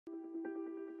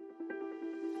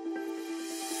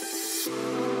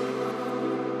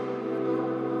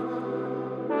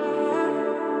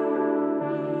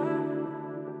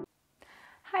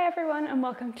and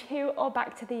welcome to or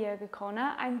back to the Yoga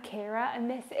Corner. I'm Kira and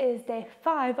this is day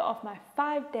 5 of my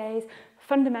 5 days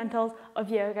fundamentals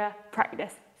of yoga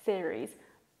practice series.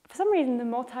 For some reason, the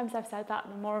more times I've said that,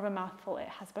 the more of a mouthful it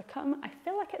has become. I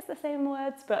feel like it's the same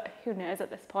words, but who knows at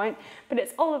this point. But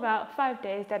it's all about 5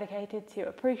 days dedicated to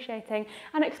appreciating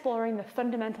and exploring the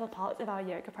fundamental parts of our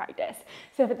yoga practice.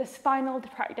 So for this final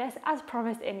practice, as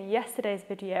promised in yesterday's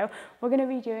video, we're going to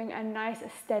be doing a nice,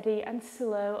 steady and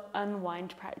slow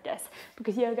unwind practice,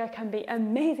 because yoga can be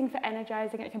amazing for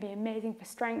energizing, it can be amazing for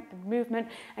strength and movement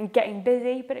and getting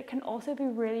busy, but it can also be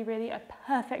really a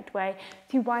perfect way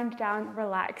to wind down,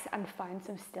 relax, and find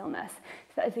some stillness.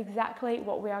 So that is exactly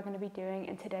what we are going to be doing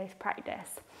in today's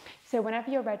practice. So whenever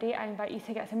you're ready, I invite you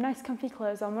to get some nice comfy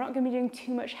clothes on. We're not going to be doing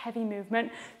too much heavy movement,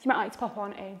 so you might like to pop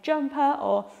on a jumper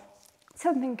or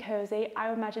something cozy. I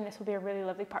would imagine this will be a really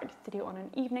lovely practice to do on an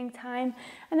evening time,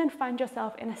 and then find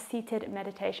yourself in a seated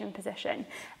meditation position.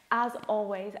 As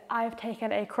always, I've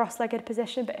taken a cross-legged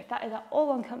position, but if that is at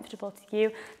all uncomfortable to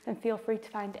you, then feel free to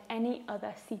find any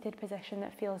other seated position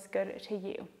that feels good to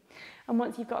you. And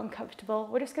once you've gotten comfortable,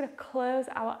 we're just going to close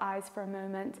our eyes for a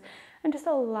moment and just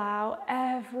allow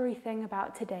everything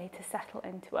about today to settle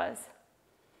into us.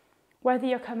 Whether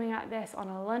you're coming at this on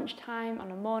a lunchtime,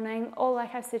 on a morning, or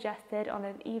like I've suggested, on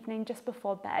an evening just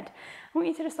before bed, I want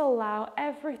you to just allow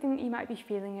everything that you might be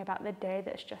feeling about the day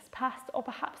that's just passed, or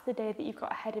perhaps the day that you've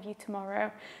got ahead of you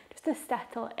tomorrow, just to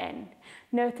settle in.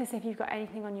 Notice if you've got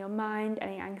anything on your mind,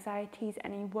 any anxieties,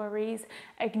 any worries,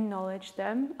 acknowledge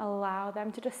them, allow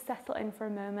them to just settle in for a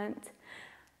moment.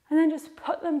 And then just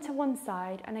put them to one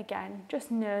side, and again, just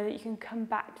know that you can come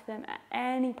back to them at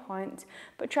any point,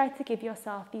 but try to give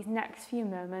yourself these next few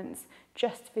moments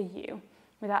just for you,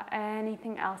 without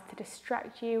anything else to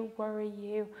distract you, worry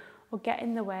you, or get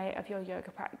in the way of your yoga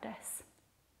practice.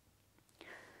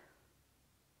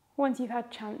 Once you've had a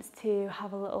chance to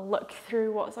have a little look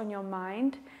through what's on your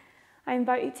mind, I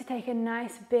invite you to take a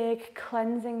nice big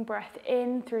cleansing breath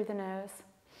in through the nose,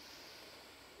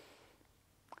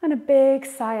 and a big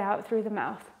sigh out through the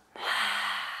mouth.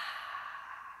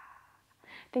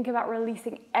 Think about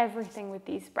releasing everything with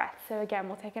these breaths. So again,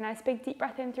 we'll take a nice big deep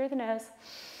breath in through the nose.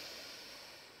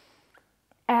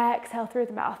 Exhale through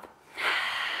the mouth.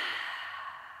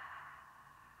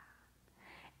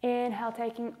 Inhale,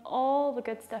 taking all the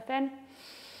good stuff in.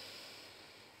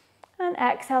 And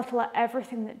exhale to let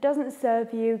everything that doesn't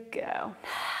serve you go.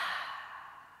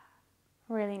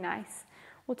 Really nice.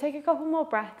 We'll take a couple more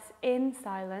breaths in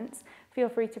silence. Feel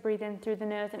free to breathe in through the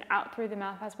nose and out through the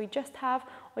mouth as we just have,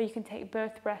 or you can take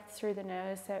both breaths through the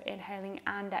nose, so inhaling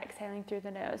and exhaling through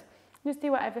the nose. Just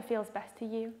do whatever feels best to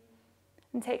you.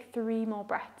 And take 3 more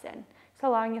breaths in, so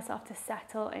allowing yourself to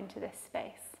settle into this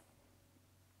space.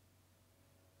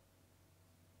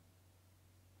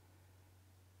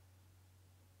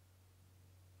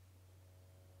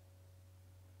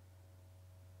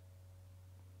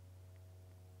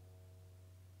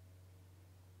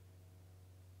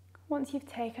 Once you've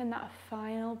taken that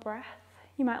final breath,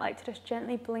 you might like to just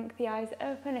gently blink the eyes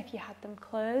open if you had them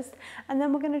closed, and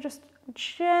then we're going to just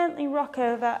gently rock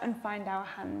over and find our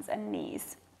hands and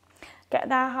knees. Get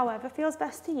there however feels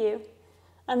best to you,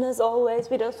 and as always,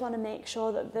 we just want to make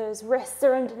sure that those wrists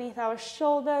are underneath our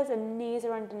shoulders and knees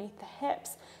are underneath the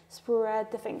hips.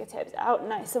 Spread the fingertips out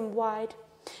nice and wide,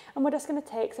 and we're just going to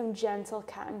take some gentle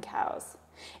cat and cows.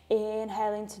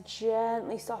 Inhaling to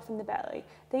gently soften the belly,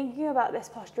 thinking about this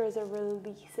posture as a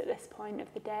release at this point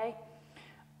of the day,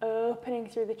 opening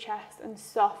through the chest and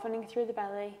softening through the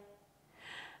belly.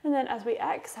 And then as we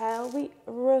exhale, we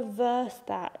reverse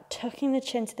that, tucking the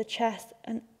chin to the chest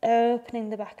and opening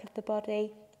the back of the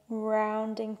body,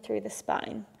 rounding through the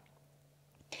spine.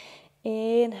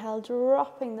 Inhale,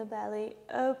 dropping the belly,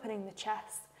 opening the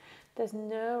chest. There's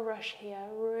no rush here.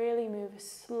 Really move as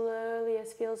slowly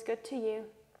as feels good to you.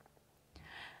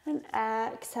 And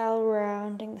exhale,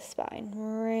 rounding the spine.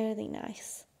 Really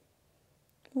nice.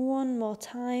 One more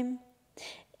time.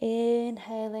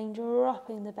 Inhaling,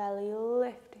 dropping the belly,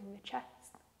 lifting the chest.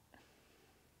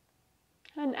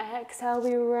 And exhale,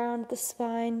 we round the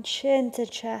spine, chin to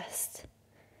chest.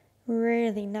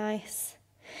 Really nice.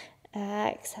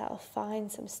 Exhale,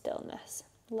 find some stillness.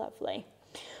 Lovely.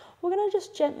 We're going to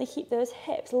just gently keep those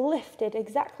hips lifted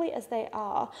exactly as they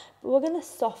are, but we're going to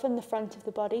soften the front of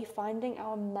the body, finding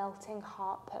our melting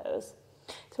heart pose.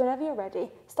 So whenever you're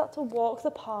ready, start to walk the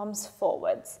palms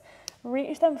forwards.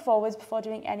 Reach them forwards before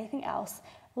doing anything else.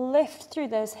 Lift through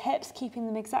those hips, keeping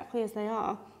them exactly as they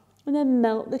are, and then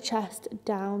melt the chest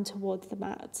down towards the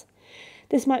mat.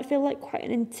 This might feel like quite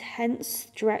an intense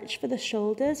stretch for the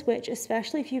shoulders, which,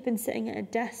 especially if you've been sitting at a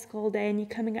desk all day and you're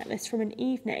coming at this from an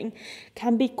evening,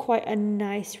 can be quite a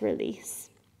nice release.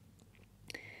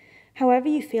 However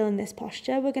you feel in this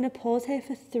posture, we're going to pause here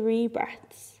for 3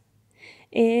 breaths.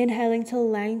 Inhaling to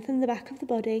lengthen the back of the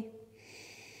body,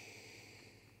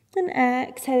 and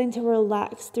exhaling to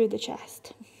relax through the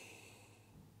chest.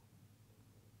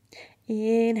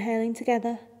 Inhaling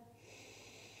together,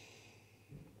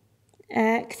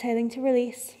 exhaling to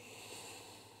release.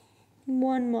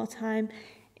 One more time,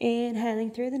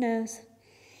 inhaling through the nose,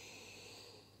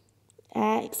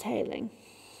 exhaling.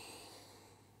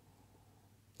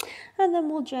 And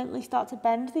then we'll gently start to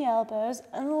bend the elbows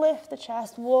and lift the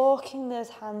chest, walking those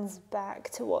hands back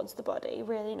towards the body.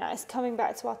 Really nice. Coming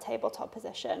back to our tabletop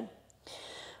position.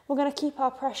 We're going to keep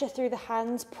our pressure through the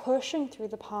hands, pushing through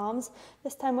the palms.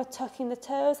 This time we're tucking the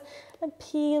toes and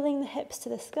peeling the hips to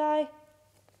the sky,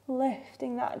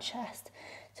 lifting that chest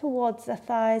towards the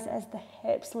thighs as the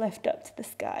hips lift up to the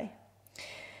sky.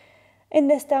 In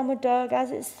this downward dog, as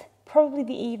it's probably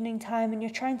the evening time and you're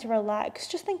trying to relax,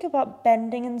 just think about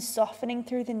bending and softening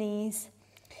through the knees,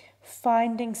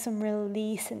 finding some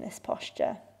release in this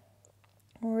posture.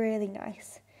 Really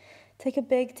nice. Take a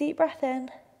big deep breath in.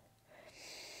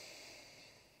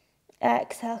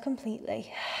 Exhale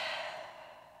completely.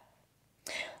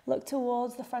 Look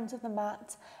towards the front of the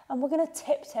mat, and we're going to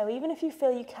tiptoe. Even if you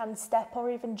feel you can step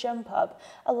or even jump up,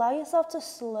 allow yourself to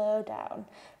slow down.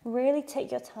 Really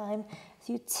take your time as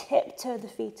you tiptoe the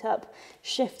feet up,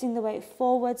 shifting the weight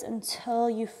forwards until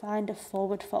you find a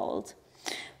forward fold.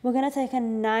 We're going to take a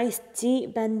nice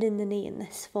deep bend in the knee in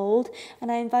this fold,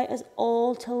 and I invite us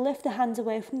all to lift the hands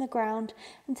away from the ground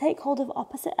and take hold of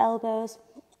opposite elbows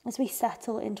as we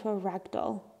settle into a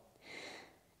ragdoll.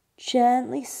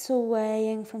 Gently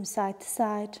swaying from side to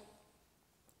side,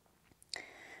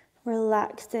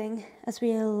 relaxing as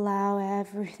we allow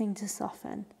everything to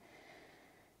soften.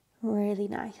 Really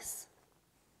nice.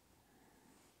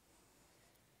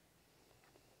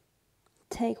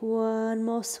 Take one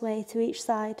more sway to each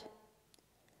side.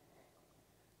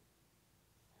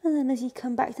 And then as you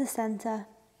come back to center,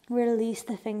 release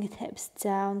the fingertips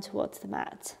down towards the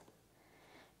mat.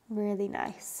 Really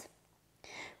nice.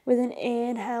 With an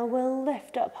inhale, we'll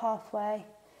lift up halfway.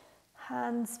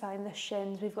 Hands find the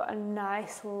shins. We've got a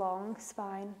nice long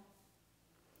spine.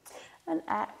 And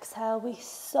exhale, we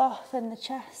soften the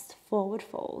chest, forward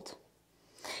fold.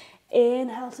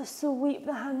 Inhale to sweep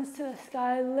the hands to the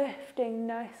sky, lifting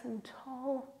nice and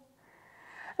tall.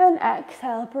 And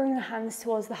exhale, bring the hands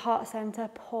towards the heart center,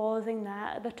 pausing there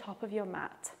at the top of your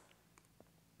mat.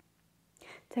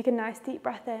 Take a nice deep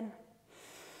breath in.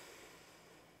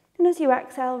 And as you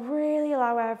exhale, really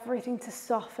allow everything to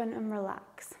soften and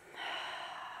relax.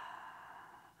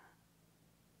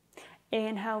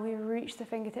 Inhale, we reach the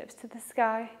fingertips to the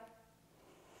sky.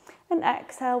 And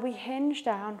exhale, we hinge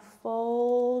down,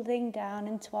 folding down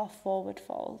into our forward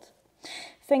fold.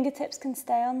 Fingertips can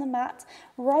stay on the mat.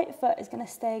 Right foot is going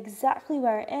to stay exactly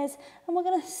where it is, and we're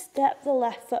going to step the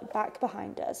left foot back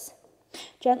behind us.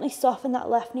 Gently soften that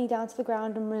left knee down to the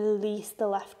ground and release the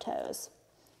left toes.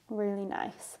 Really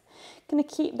nice. Going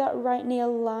to keep that right knee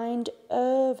aligned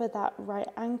over that right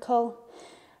ankle.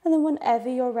 And then whenever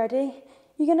you're ready,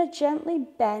 you're going to gently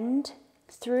bend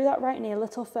through that right knee a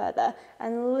little further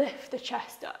and lift the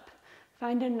chest up.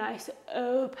 Find a nice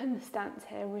open stance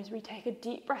here as we take a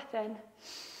deep breath in.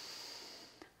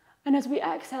 And as we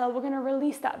exhale, we're going to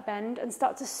release that bend and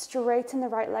start to straighten the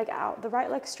right leg out. The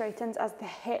right leg straightens as the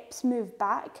hips move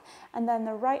back, and then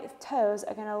the right toes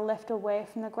are going to lift away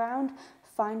from the ground,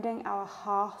 finding our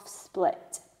half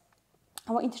split.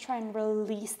 I want you to try and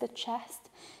release the chest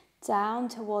down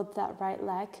towards that right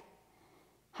leg.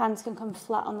 Hands can come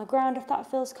flat on the ground if that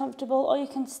feels comfortable, or you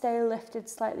can stay lifted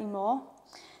slightly more.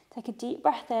 Take a deep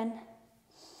breath in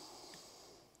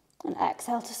and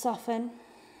exhale to soften.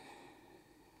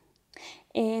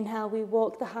 Inhale, we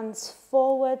walk the hands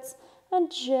forwards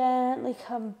and gently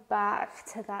come back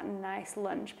to that nice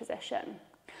lunge position.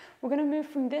 We're going to move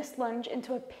from this lunge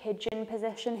into a pigeon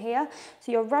position here.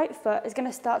 So your right foot is going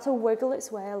to start to wiggle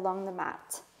its way along the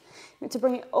mat. You want to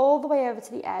bring it all the way over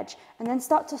to the edge and then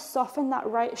start to soften that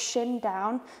right shin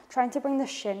down, trying to bring the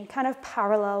shin kind of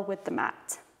parallel with the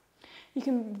mat. You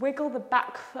can wiggle the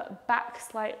back foot back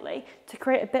slightly to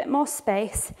create a bit more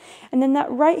space, and then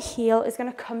that right heel is going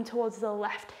to come towards the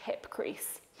left hip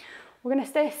crease. We're going to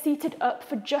stay seated up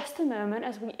for just a moment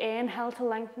as we inhale to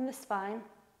lengthen the spine.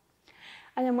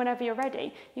 And then whenever you're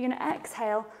ready, you're going to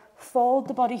exhale, fold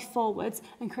the body forwards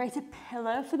and create a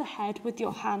pillow for the head with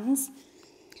your hands.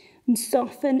 and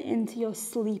soften into your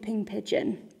sleeping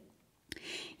pigeon.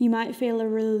 You might feel a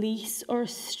release or a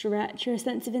stretch or a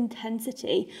sense of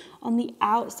intensity on the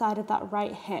outside of that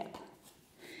right hip.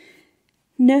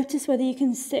 Notice whether you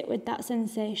can sit with that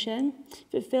sensation.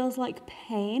 If it feels like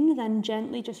pain, then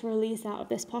gently just release out of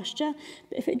this posture.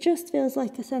 But if it just feels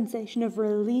like a sensation of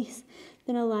release,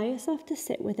 then allow yourself to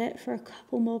sit with it for a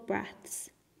couple more breaths.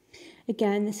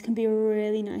 Again, this can be a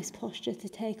really nice posture to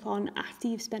take on after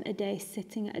you've spent a day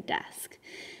sitting at a desk.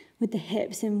 With the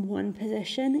hips in one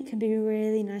position, it can be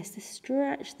really nice to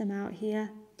stretch them out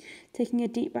here. Taking a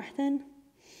deep breath in.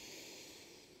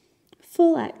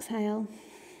 Full exhale.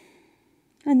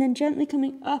 And then gently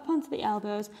coming up onto the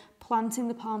elbows, planting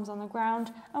the palms on the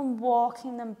ground and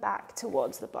walking them back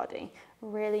towards the body.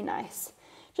 Really nice.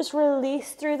 Just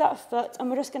release through that foot, and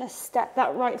we're just going to step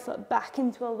that right foot back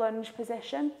into a lunge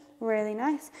position. Really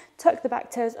nice. Tuck the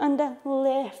back toes under,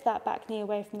 lift that back knee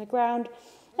away from the ground,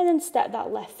 and then step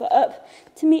that left foot up.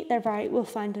 To meet the right, we'll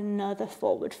find another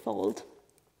forward fold.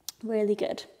 Really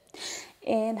good.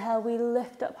 Inhale, we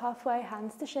lift up halfway,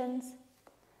 hands to shins.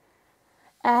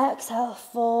 Exhale,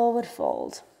 forward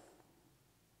fold.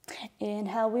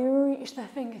 Inhale, we reach the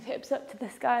fingertips up to the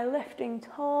sky, lifting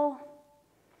tall.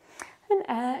 And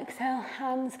exhale,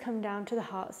 hands come down to the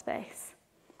heart space.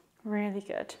 Really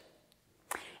good.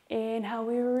 Inhale,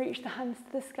 we reach the hands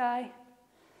to the sky.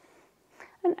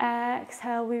 And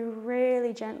exhale, we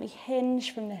really gently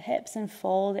hinge from the hips and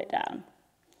fold it down.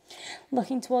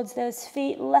 Looking towards those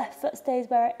feet, left foot stays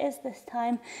where it is this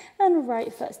time, and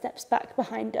right foot steps back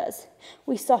behind us.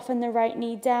 We soften the right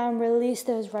knee down, release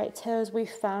those right toes. We've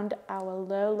found our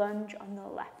low lunge on the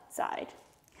left side.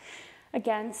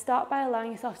 Again, start by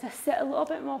allowing yourself to sit a little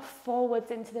bit more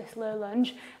forwards into this low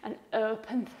lunge and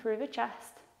open through the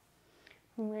chest.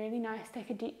 Really nice. Take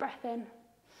a deep breath in.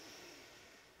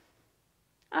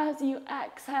 As you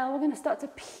exhale, we're going to start to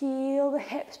peel the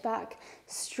hips back,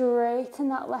 straighten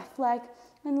that left leg,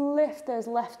 and lift those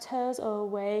left toes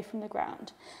away from the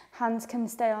ground. Hands can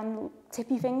stay on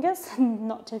tippy fingers,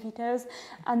 not tippy toes,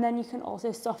 and then you can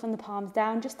also soften the palms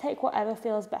down. Just take whatever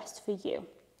feels best for you.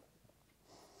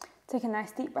 Take a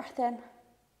nice deep breath in.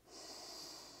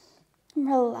 And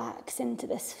relax into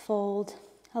this fold,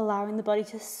 allowing the body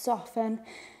to soften.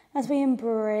 As we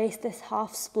embrace this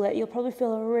half split, you'll probably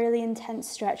feel a really intense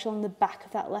stretch along the back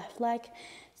of that left leg.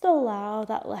 Just allow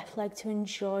that left leg to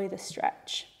enjoy the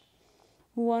stretch.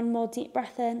 One more deep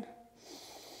breath in.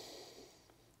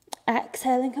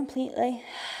 Exhaling completely.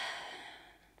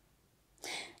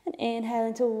 And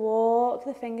inhaling to walk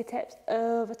the fingertips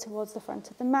over towards the front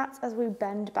of the mat as we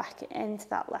bend back into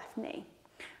that left knee.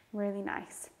 Really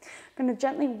nice. I'm going to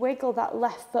gently wiggle that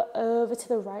left foot over to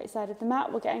the right side of the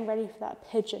mat. We're getting ready for that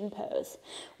pigeon pose.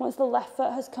 Once the left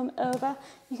foot has come over,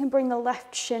 you can bring the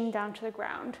left shin down to the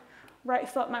ground. Right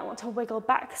foot might want to wiggle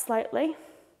back slightly.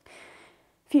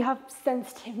 If you have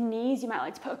sensitive knees, you might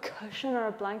like to put a cushion or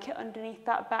a blanket underneath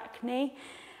that back knee.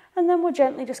 And then we're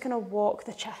gently just going to walk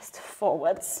the chest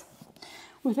forwards.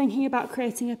 We're thinking about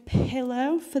creating a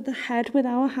pillow for the head with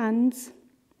our hands.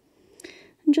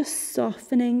 And just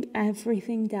softening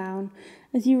everything down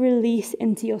as you release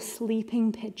into your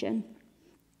sleeping pigeon.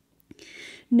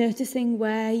 Noticing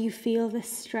where you feel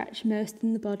this stretch most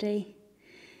in the body.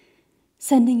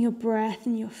 Sending your breath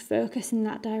and your focus in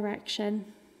that direction.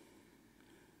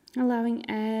 Allowing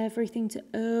everything to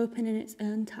open in its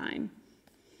own time.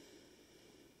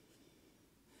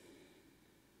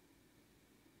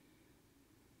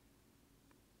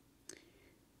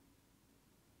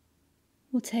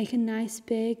 We'll take a nice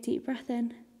big deep breath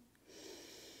in.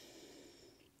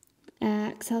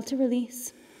 Exhale to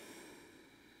release.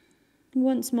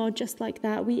 Once more, just like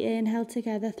that, we inhale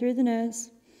together through the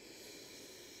nose.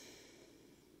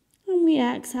 And we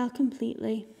exhale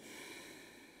completely.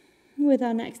 With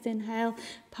our next inhale,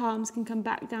 palms can come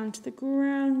back down to the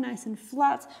ground, nice and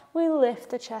flat. We lift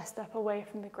the chest up away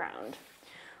from the ground.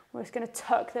 We're just going to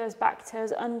tuck those back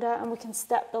toes under, and we can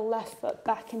step the left foot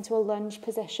back into a lunge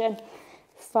position,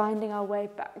 finding our way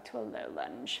back to a low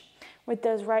lunge. With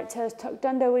those right toes tucked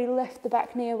under, we lift the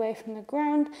back knee away from the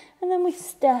ground, and then we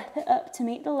step it up to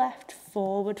meet the left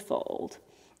forward fold.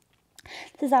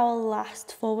 This is our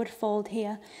last forward fold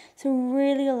here, so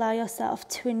really allow yourself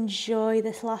to enjoy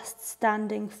this last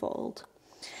standing fold.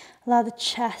 Allow the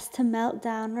chest to melt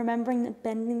down, remembering that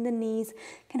bending the knees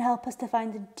can help us to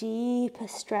find a deeper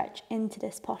stretch into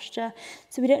this posture,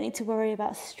 so we don't need to worry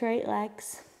about straight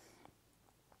legs.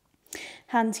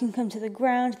 Hands can come to the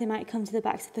ground, they might come to the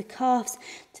backs of the calves,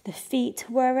 to the feet,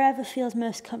 wherever feels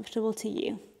most comfortable to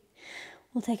you.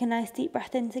 We'll take a nice deep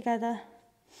breath in together.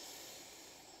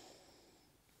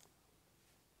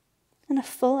 And a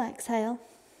full exhale.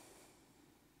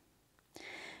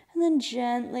 And then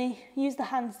gently use the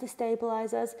hands to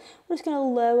stabilize us. We're just going to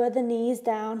lower the knees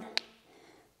down.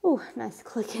 Ooh, nice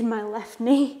click in my left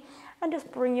knee. And just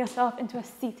bring yourself into a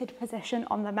seated position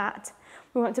on the mat.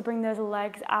 We want to bring those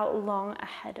legs out long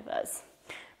ahead of us.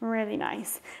 Really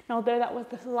nice. And although that was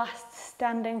the last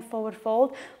standing forward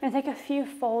fold, I'm going to take a few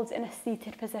folds in a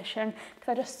seated position because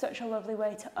they're just such a lovely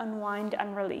way to unwind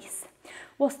and release.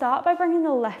 We'll start by bringing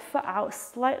the left foot out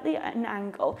slightly at an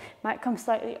angle. It might come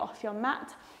slightly off your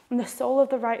mat. And the sole of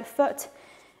the right foot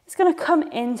is going to come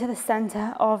into the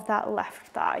center of that left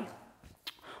thigh.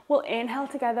 We'll inhale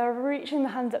together, reaching the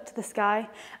hands up to the sky,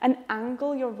 and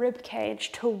angle your rib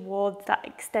cage towards that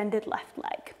extended left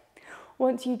leg.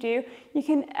 Once you do, you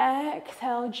can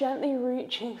exhale, gently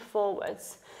reaching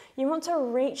forwards. You want to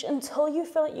reach until you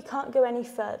feel like you can't go any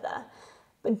further,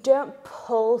 but don't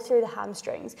pull through the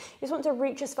hamstrings. You just want to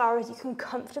reach as far as you can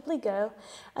comfortably go,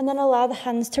 and then allow the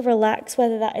hands to relax,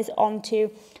 whether that is onto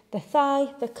the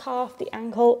thigh, the calf, the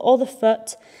ankle, or the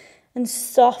foot, and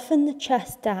soften the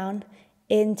chest down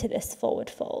into this forward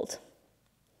fold.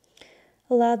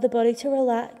 Allow the body to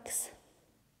relax,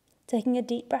 taking a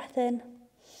deep breath in,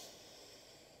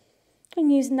 and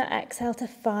using that exhale to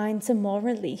find some more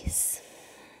release.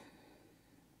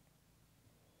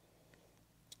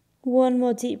 One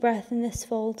more deep breath in this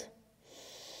fold.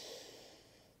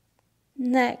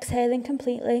 And exhaling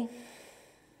completely.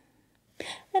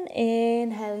 And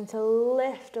inhaling to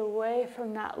lift away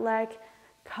from that leg,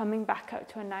 coming back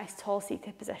up to a nice tall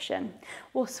seated position.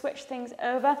 We'll switch things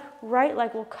over. Right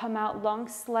leg will come out long,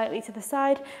 slightly to the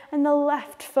side, and the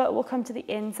left foot will come to the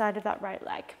inside of that right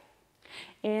leg.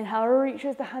 Inhale,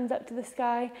 reaches the hands up to the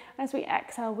sky. As we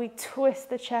exhale, we twist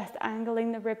the chest,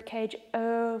 angling the rib cage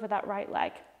over that right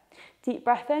leg. Deep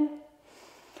breath in.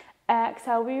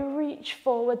 Exhale, we reach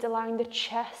forward, allowing the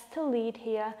chest to lead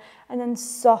here, and then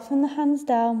soften the hands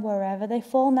down wherever they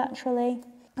fall naturally,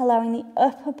 allowing the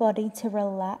upper body to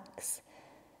relax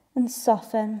and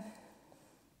soften.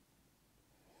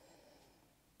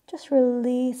 Just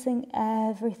releasing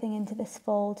everything into this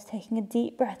fold, taking a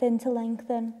deep breath in to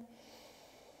lengthen,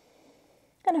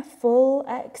 and a full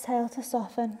exhale to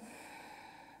soften.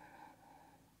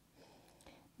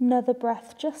 Another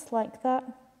breath just like that.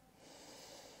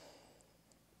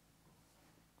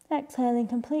 Exhaling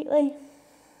completely.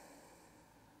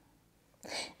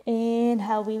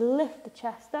 Inhale, we lift the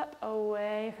chest up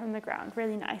away from the ground.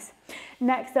 Really nice.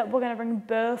 Next up, we're going to bring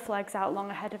both legs out long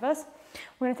ahead of us.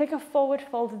 We're going to take a forward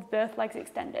fold with both legs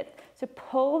extended. So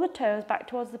pull the toes back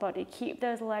towards the body. Keep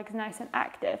those legs nice and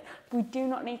active. We do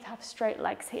not need to have straight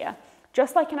legs here.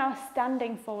 Just like in our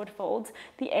standing forward folds,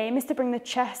 the aim is to bring the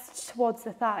chest towards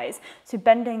the thighs, so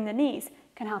bending the knees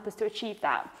can help us to achieve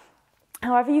that.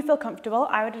 However you feel comfortable,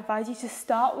 I would advise you to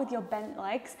start with your bent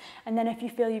legs, and then if you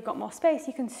feel you've got more space,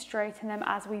 you can straighten them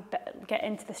as we get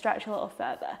into the stretch a little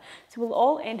further. So we'll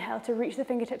all inhale to reach the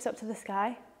fingertips up to the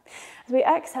sky. As we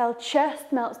exhale,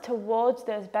 chest melts towards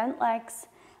those bent legs,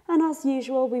 and as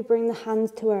usual, we bring the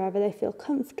hands to wherever they feel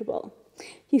comfortable.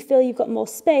 If you feel you've got more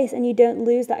space and you don't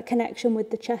lose that connection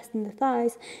with the chest and the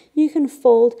thighs, you can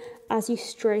fold as you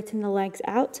straighten the legs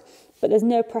out, but there's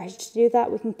no pressure to do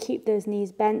that. We can keep those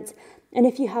knees bent, and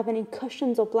if you have any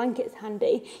cushions or blankets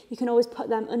handy, you can always put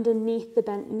them underneath the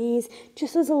bent knees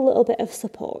just as a little bit of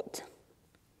support.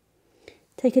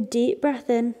 Take a deep breath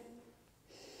in.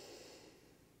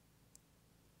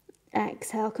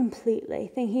 Exhale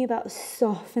completely, thinking about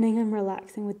softening and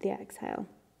relaxing with the exhale.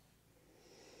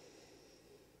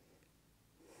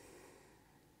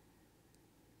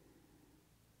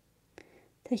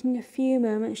 Taking a few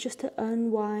moments just to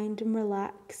unwind and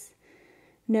relax,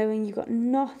 knowing you've got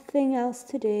nothing else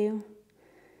to do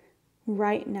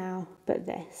right now but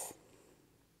this.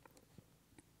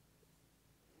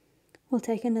 We'll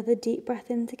take another deep breath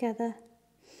in together.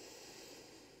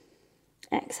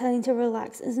 Exhaling to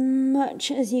relax as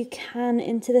much as you can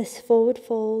into this forward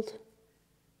fold.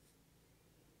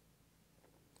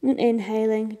 And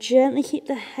inhaling, gently keep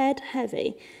the head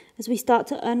heavy as we start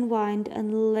to unwind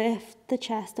and lift the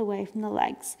chest away from the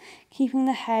legs, keeping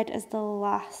the head as the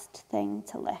last thing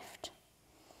to lift.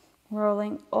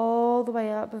 Rolling all the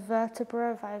way up,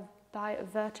 vertebra by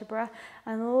vertebra,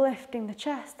 and lifting the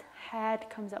chest. Head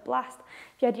comes up last.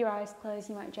 If you had your eyes closed,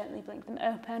 you might gently blink them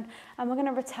open. And we're going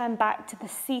to return back to the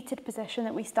seated position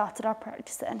that we started our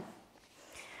practice in.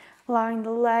 Allowing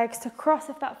the legs to cross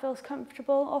if that feels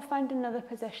comfortable, or find another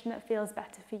position that feels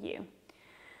better for you.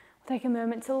 We'll take a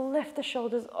moment to lift the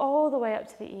shoulders all the way up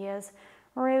to the ears,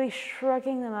 really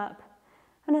shrugging them up.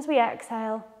 And as we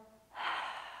exhale,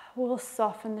 we'll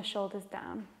soften the shoulders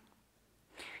down.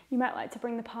 You might like to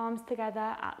bring the palms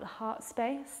together at the heart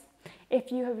space.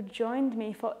 If you have joined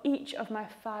me for each of my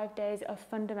 5 days of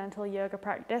fundamental yoga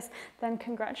practice, then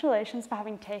congratulations for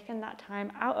having taken that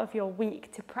time out of your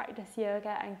week to practice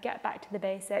yoga and get back to the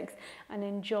basics and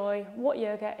enjoy what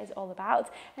yoga is all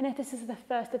about. And if this is the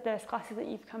first of those classes that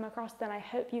you've come across, then I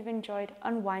hope you've enjoyed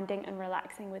unwinding and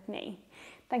relaxing with me.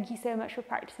 Thank you so much for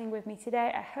practicing with me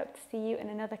today. I hope to see you in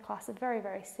another class very,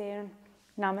 very soon.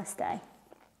 Namaste.